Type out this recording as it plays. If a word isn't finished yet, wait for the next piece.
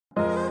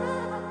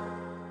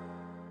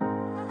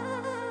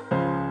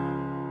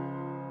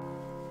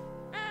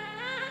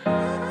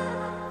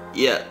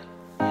Yeah.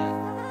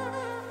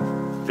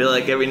 Feel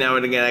like every now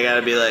and again I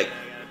gotta be like,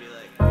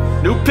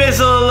 new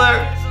pistol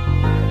alert!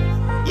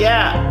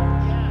 Yeah!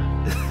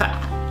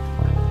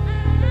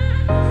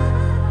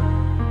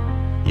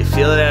 You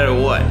feel that or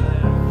what?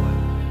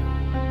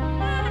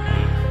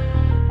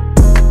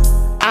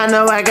 I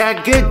know I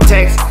got good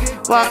taste.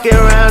 Walking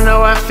around,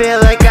 know I feel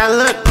like I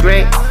look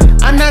great.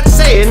 I'm not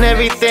saying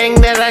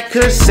everything that I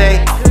could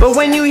say, but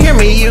when you hear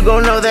me, you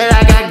gon' know that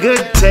I got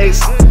good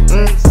taste.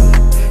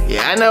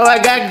 Yeah, I know I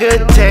got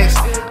good taste.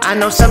 I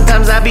know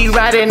sometimes I be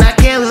riding, I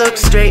can't look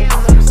straight.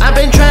 I've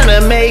been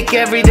trying to make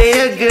every day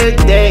a good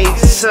day,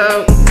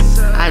 so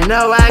I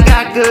know I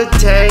got good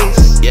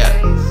taste.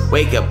 Yeah,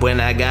 wake up when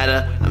I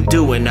gotta, I'm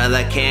doing all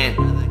I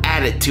can.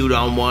 Attitude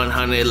on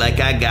 100 like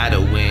I gotta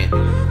win.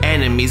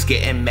 Enemies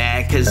getting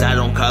mad cause I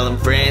don't call them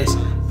friends,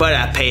 but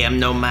I pay them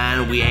no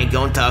mind, we ain't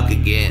gon' talk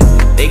again.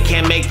 They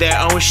can't make their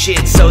own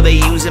shit, so they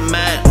using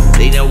mine.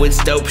 They know it's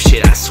dope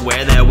shit, I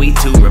swear that we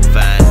too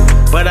refined.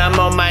 But I'm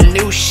on my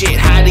new shit,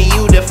 how do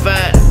you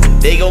define?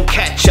 They gon'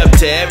 catch up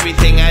to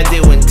everything I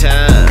do in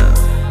time.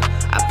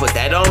 I put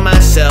that on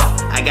myself,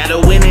 I got a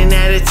winning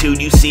attitude,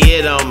 you see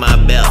it on my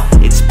belt.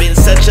 It's been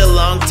such a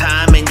long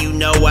time and you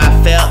know I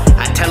felt.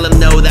 I tell them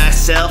know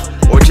thyself,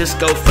 or just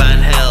go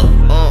find help.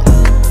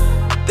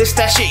 This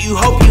that shit you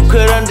hope you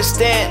could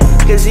understand,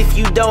 cause if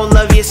you don't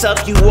love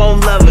yourself you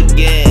won't love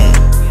again.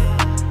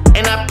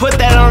 And I put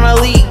that on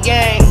elite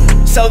gang,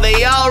 so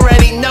they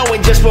already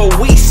knowin' just what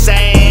we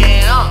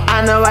saying.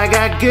 I know I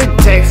got good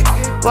taste.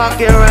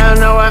 Walking around,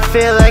 know I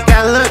feel like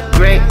I look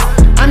great.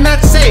 I'm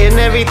not saying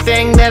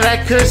everything that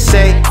I could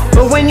say,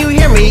 but when you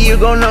hear me, you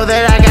gon' know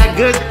that I got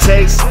good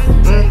taste.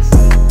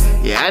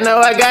 Yeah, I know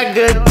I got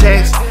good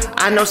taste.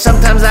 I know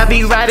sometimes I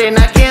be riding,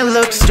 I can't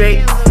look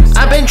straight.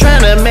 I've been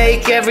trying to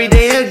make every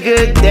day a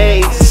good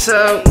day,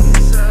 so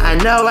I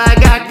know I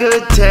got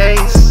good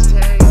taste.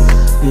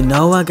 You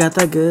know I got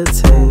that good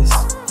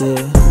taste,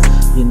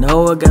 yeah. You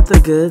know I got the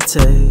good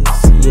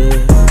taste,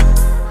 yeah.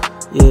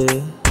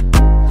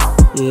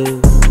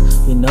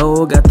 You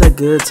know I got that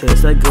good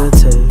taste, that good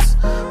taste.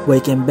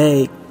 Wake and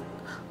bake,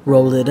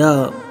 roll it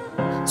up,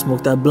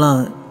 smoke that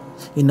blunt.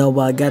 You know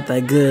I got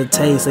that good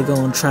taste. They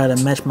gon' try to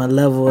match my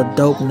level of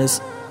dopeness.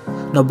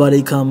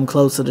 Nobody come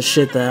close to the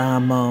shit that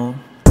I'm on.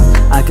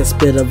 I can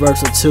spit a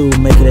verse or two,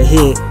 make it a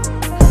hit.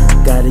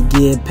 Gotta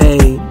get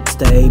paid,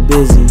 stay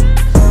busy,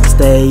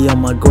 stay on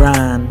my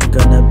grind.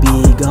 Gonna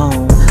be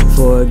gone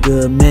for a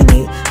good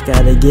minute,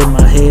 gotta get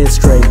my head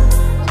straight.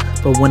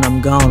 But when I'm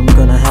gone, I'm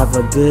gonna have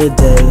a good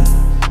day.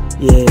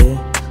 Yeah,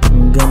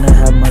 I'm gonna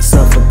have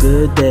myself a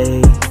good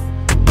day.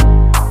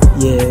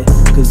 Yeah,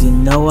 cause you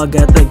know I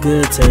got that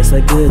good taste,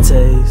 that good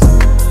taste.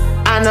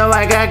 I know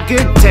I got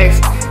good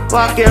taste.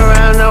 Walking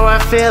around, know I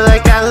feel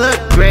like I look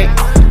great.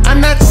 I'm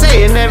not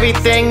saying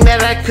everything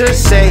that I could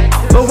say,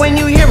 but when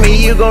you hear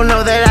me, you gon'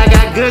 know that I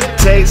got good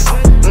taste.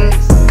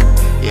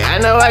 Yeah, I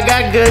know I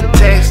got good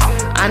taste.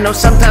 I know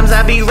sometimes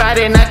I be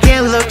riding, I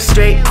can't look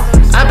straight.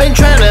 I've been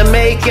trying to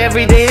make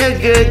every day a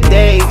good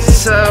day,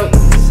 so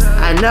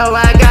I know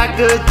I got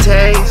good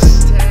taste.